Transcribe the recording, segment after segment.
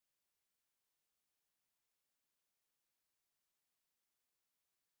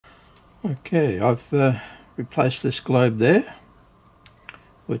Okay, I've replaced this globe there,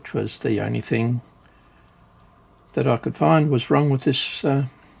 which was the only thing that I could find was wrong with this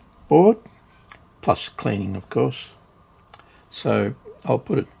board, plus cleaning of course. So I'll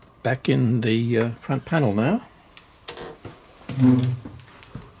put it back in the front panel now.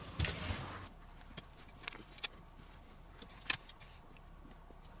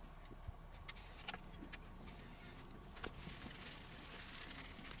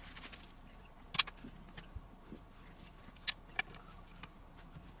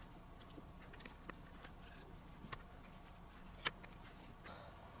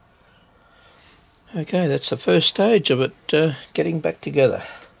 Okay, that's the first stage of it getting back together.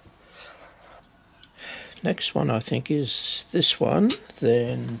 Next one I think is this one,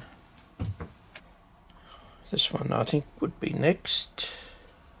 then this one I think would be next.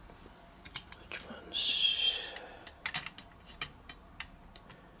 Which one's...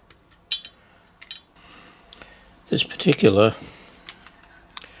 This particular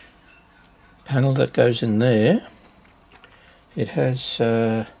panel that goes in there, it has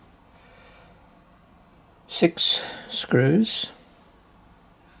 6 screws,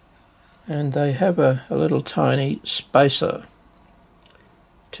 and they have a little tiny spacer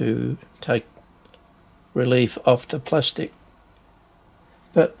to take relief off the plastic,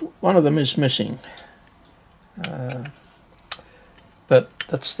 but one of them is missing, but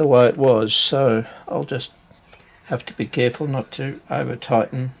that's the way it was, so I'll just have to be careful not to over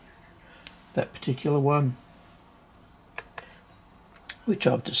tighten that particular one, which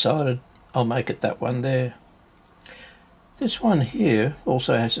I've decided I'll make it that one there. This one here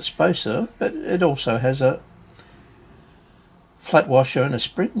also has a spacer, but it also has a flat washer and a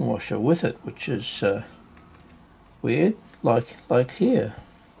spring washer with it, which is weird, like here.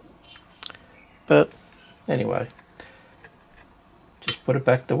 But anyway, just put it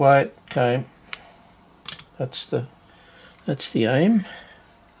back the way it came. That's the aim.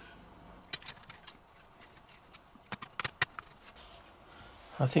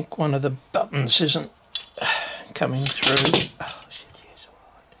 I think one of the buttons isn't coming through. Oh shit, yes,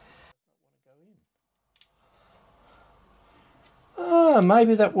 alright. Ah,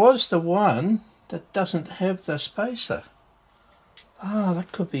 maybe that was the one that doesn't have the spacer. Ah,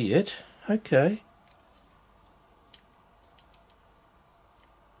 that could be it. Okay.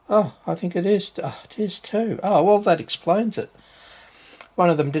 Oh, I think it is. Oh, it is too. Oh, well, that explains it. One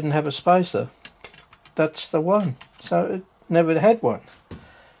of them didn't have a spacer. That's the one. So it never had one.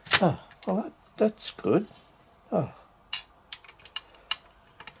 Oh, well, that's good. Oh.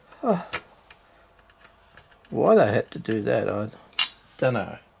 Oh. Why they had to do that, I don't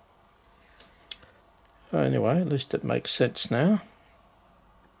know. Anyway, at least it makes sense now.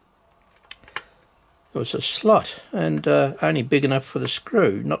 It was a slot, and only big enough for the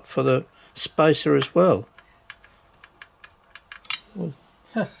screw, not for the spacer as well. Well,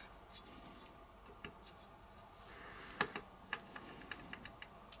 huh.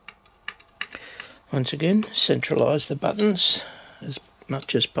 Once again, centralise the buttons as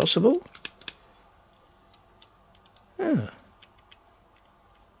much as possible. Ah.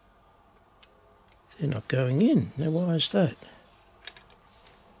 They're not going in. Now why is that?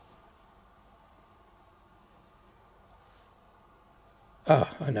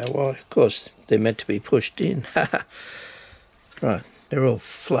 Ah, I know why. Of course, they're meant to be pushed in. Right, they're all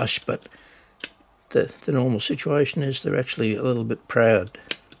flush, but the normal situation is they're actually a little bit proud.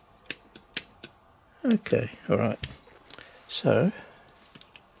 Okay, alright. So,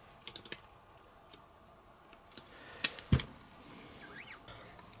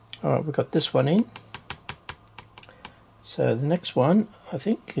 alright, we've got this one in. So the next one, I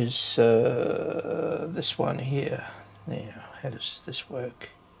think, is this one here. Now, how does this work?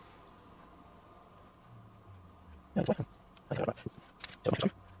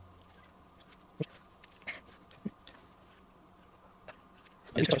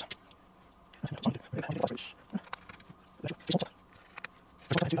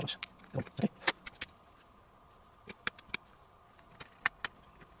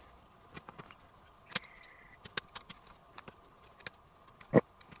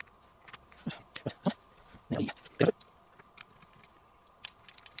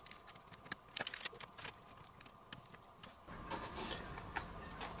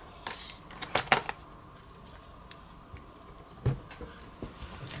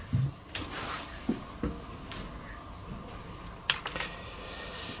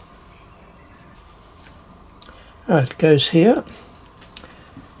 Right, it goes here,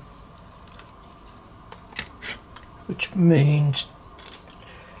 which means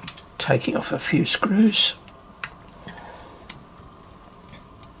taking off a few screws.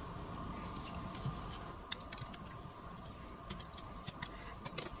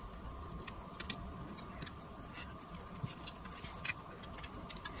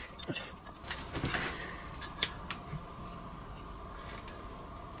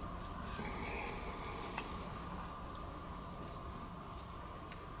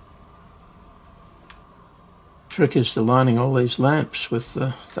 Trick is to lining all these lamps with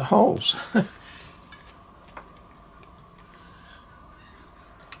the holes.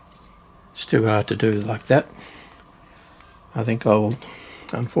 It's too hard to do like that. I think I'll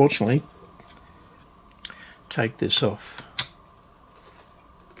unfortunately take this off.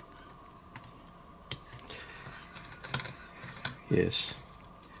 Yes,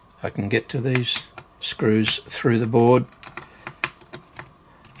 I can get to these screws through the board.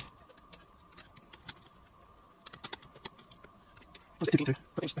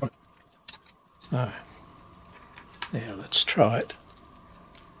 So, now let's try it.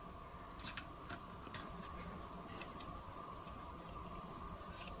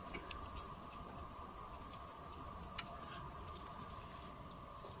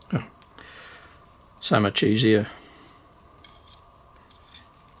 Oh, so much easier.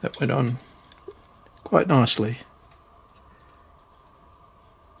 That went on quite nicely.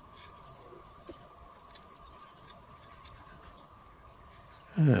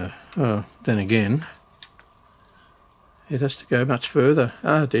 Oh, then again, it has to go much further.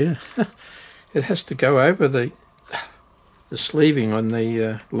 Oh dear, it has to go over the sleeving on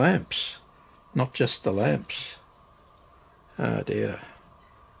the lamps, not just the lamps. Oh dear.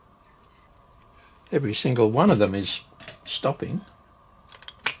 Every single one of them is stopping.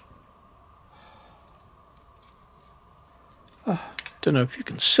 Oh, don't know if you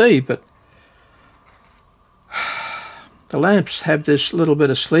can see, but the lamps have this little bit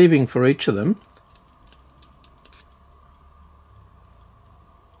of sleeving for each of them.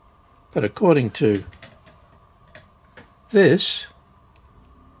 But according to this,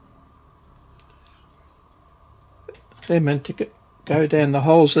 they're meant to go down the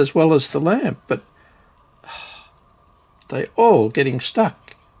holes as well as the lamp, but they're all getting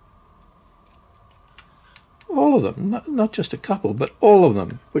stuck. All of them, not just a couple, but all of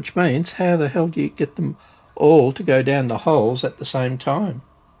them, which means how the hell do you get them all to go down the holes at the same time?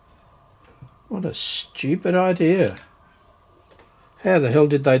 What a stupid idea. How the hell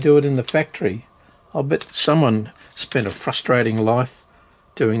did they do it in the factory? I'll bet someone spent a frustrating life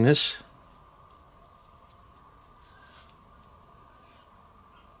doing this.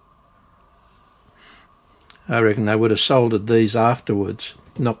 I reckon they would have soldered these afterwards,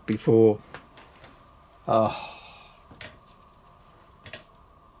 not before. Oh.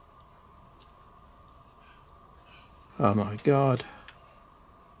 Oh my God.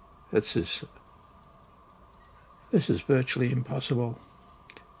 This is virtually impossible.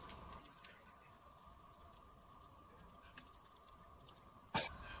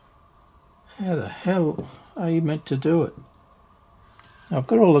 How the hell are you meant to do it? Now, I've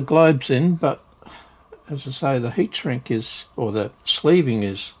got all the globes in, but as I say, the heat shrink is, or the sleeving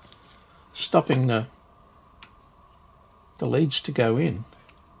is stopping the leads to go in.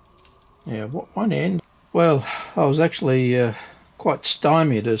 Yeah, one end. Well, I was actually quite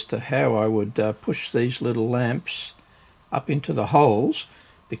stymied as to how I would push these little lamps up into the holes,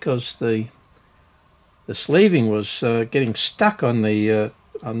 because the sleeving was getting stuck on the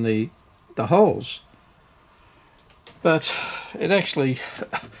holes. But it actually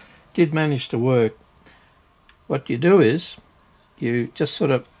did manage to work. What you do is you just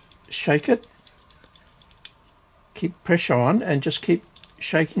sort of shake it, keep pressure on, and just keep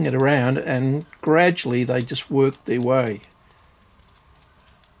shaking it around, and gradually they just work their way.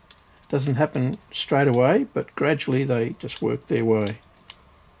 Doesn't happen straight away, but gradually they just work their way.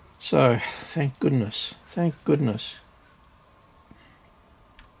 So thank goodness, thank goodness.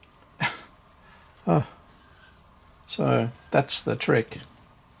 Oh, so that's the trick.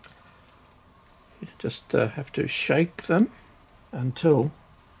 You just have to shake them until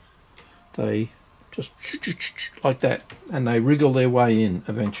they just like that, and they wriggle their way in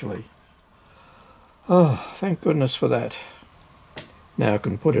eventually. Oh, thank goodness for that. Now I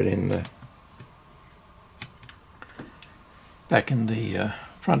can put it in the back in the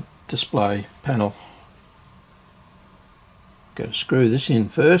front display panel. Got to screw this in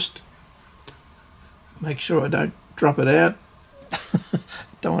first. Make sure I don't drop it out.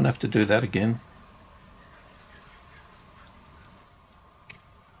 Don't want to have to do that again.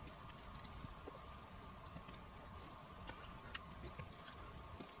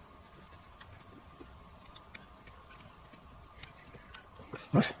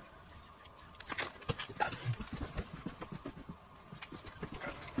 Right.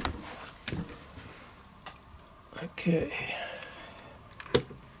 Okay.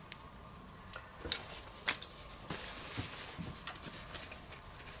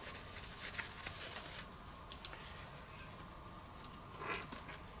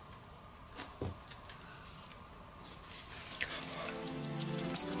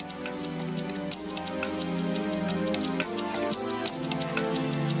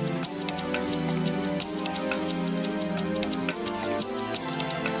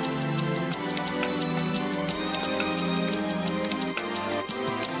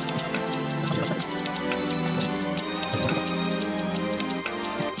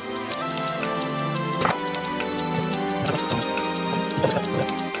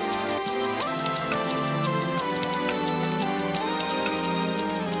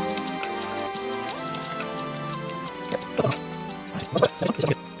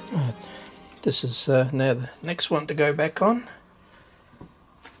 This is now the next one to go back on.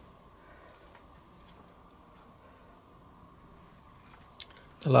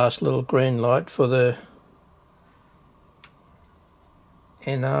 The last little green light for the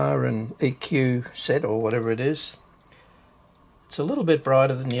NR and EQ set, or whatever it is. It's a little bit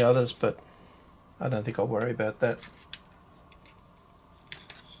brighter than the others, but I don't think I'll worry about that.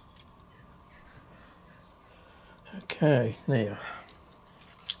 Okay, now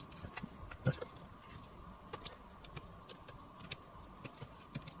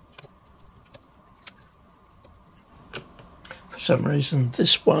for some reason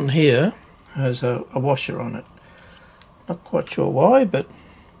this one here has a washer on it. Not quite sure why, but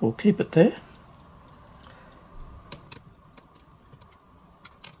we'll keep it there.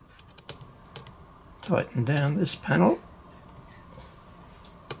 Tighten down this panel.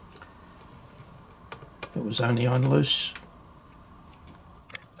 It was only on loose.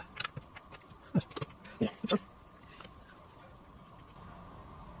 Yeah.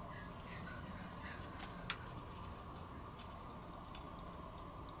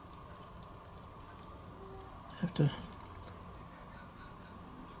 Have to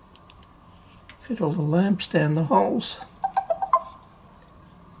fit all the lamps down the holes.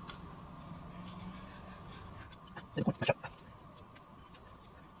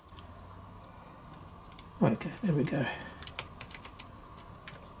 Okay, there we go.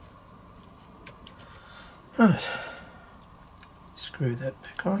 Right, screw that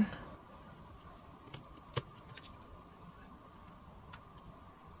back on.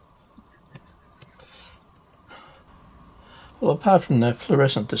 Well, apart from the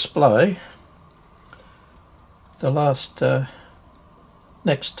fluorescent display, the last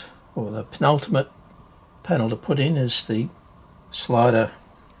next, or the penultimate panel to put in is the slider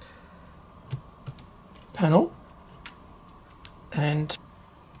panel, and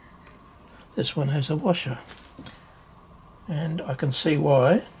this one has a washer, and I can see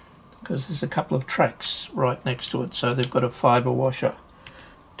why, because there's a couple of tracks right next to it, so they've got a fibre washer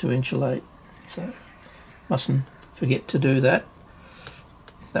to insulate, so mustn't forget to do that.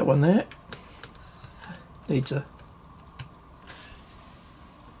 That one there needs a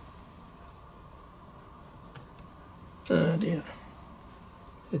dear,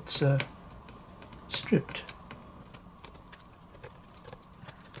 it's stripped.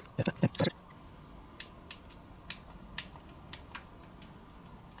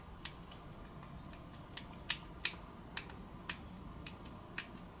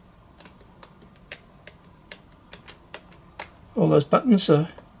 All those buttons are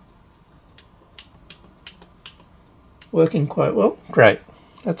working quite well. Great,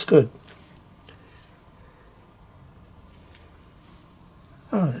 that's good.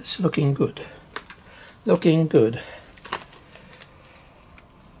 Oh, it's looking good. Looking good.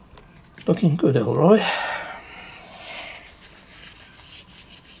 Looking good, Elroy.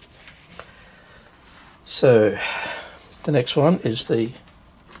 So, the next one is the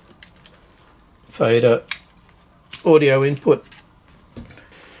fader audio input.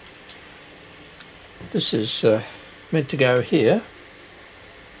 This is meant to go here,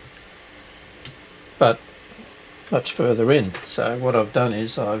 but much further in. So what I've done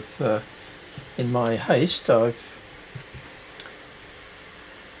is I've, in my haste, I've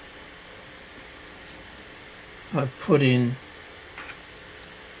put in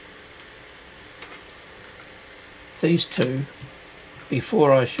these two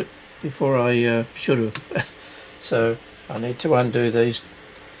before I should have. So I need to undo these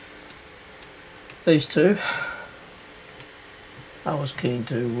two. I was keen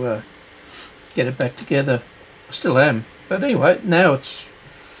to get it back together. I still am, but anyway, now it's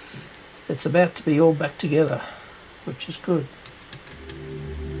about to be all back together, which is good.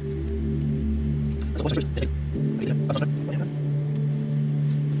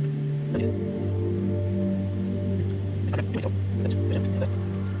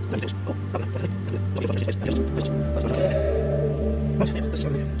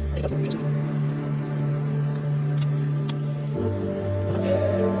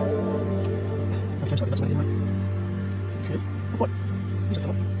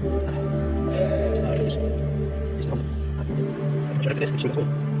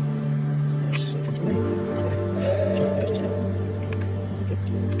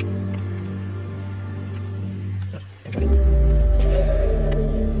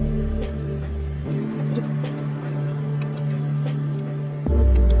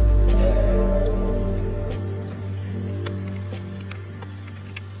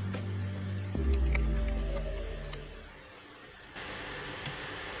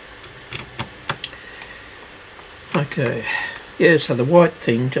 Okay, yeah, so the white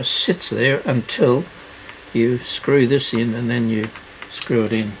thing just sits there until you screw this in, and then you screw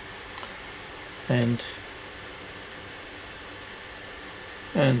it in, and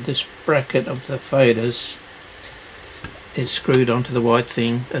this bracket of the faders is screwed onto the white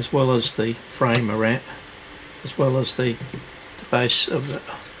thing, as well as the frame around, as well as the base of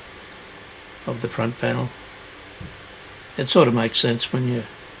the front panel. It sort of makes sense when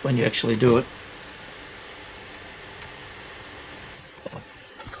you actually do it.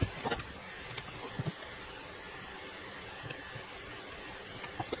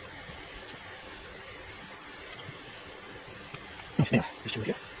 Now,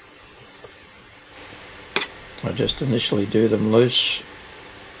 I just initially do them loose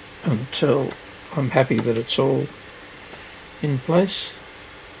until I'm happy that it's all in place.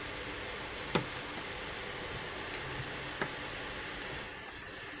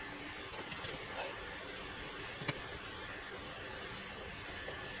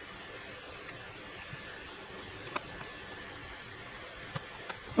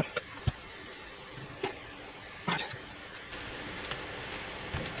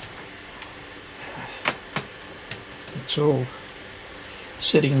 It's all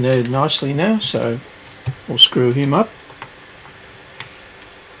sitting there nicely now, so we'll screw him up.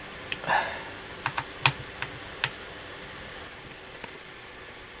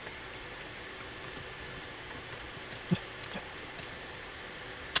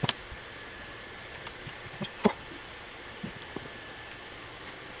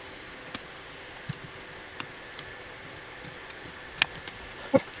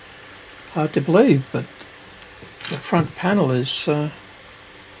 Hard to believe, but the front panel is all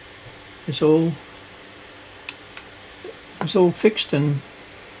fixed and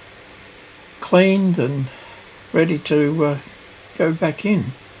cleaned and ready to go back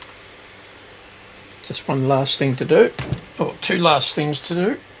in. Just one last thing to do, or two last things to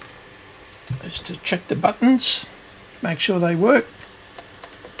do, is to check the buttons, make sure they work.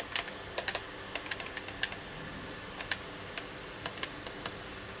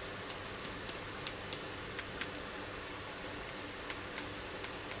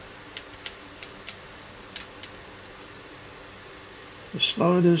 The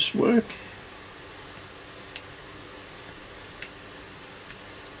sliders work.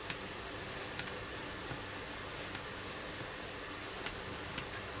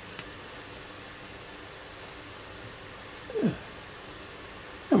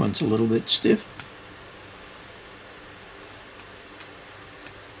 That one's a little bit stiff.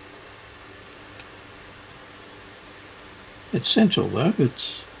 It's central though,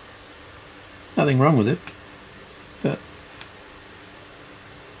 it's nothing wrong with it, but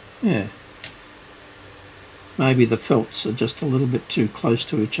yeah, maybe the felts are just a little bit too close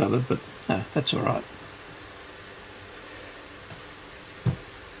to each other, but no, that's all right.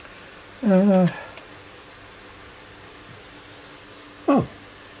 Oh,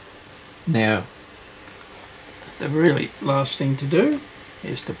 now the really last thing to do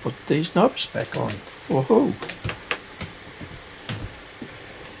is to put these knobs back on. Woohoo!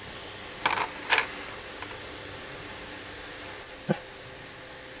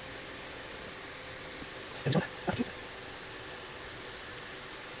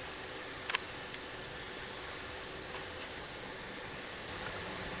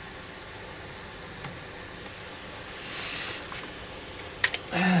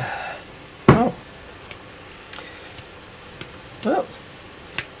 Oh, well,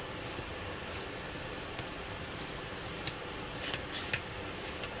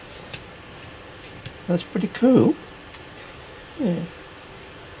 that's pretty cool. Yeah.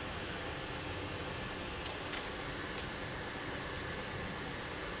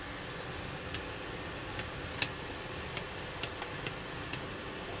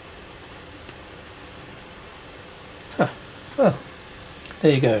 Huh. Well,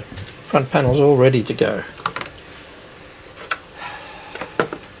 there you go. Front panel's all ready to go.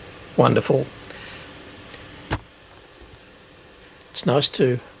 Wonderful. It's nice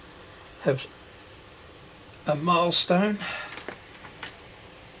to have a milestone,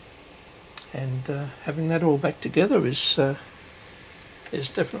 and having that all back together is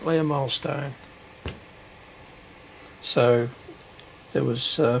definitely a milestone. So there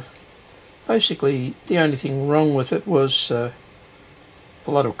was basically the only thing wrong with it was a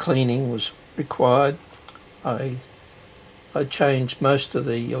lot of cleaning was required. I changed most of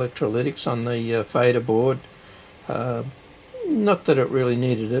the electrolytics on the fader board. Not that it really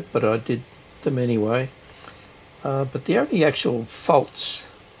needed it, but I did them anyway. But the only actual faults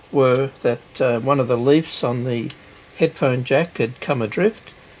were that one of the leaves on the headphone jack had come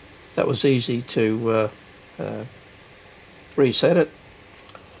adrift. That was easy to reset it,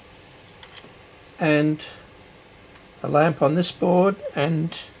 and a lamp on this board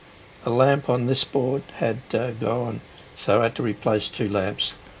and a lamp on this board had gone, so I had to replace 2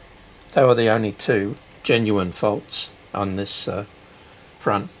 lamps. They were the only 2 genuine faults on this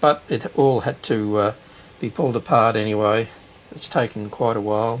front, but it all had to be pulled apart anyway. It's taken quite a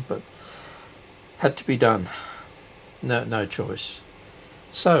while, but had to be done. No choice.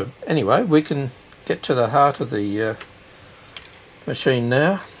 So anyway, we can get to the heart of the machine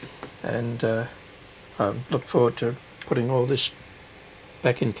now, and I look forward to putting all this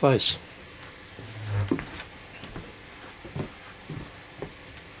back in place.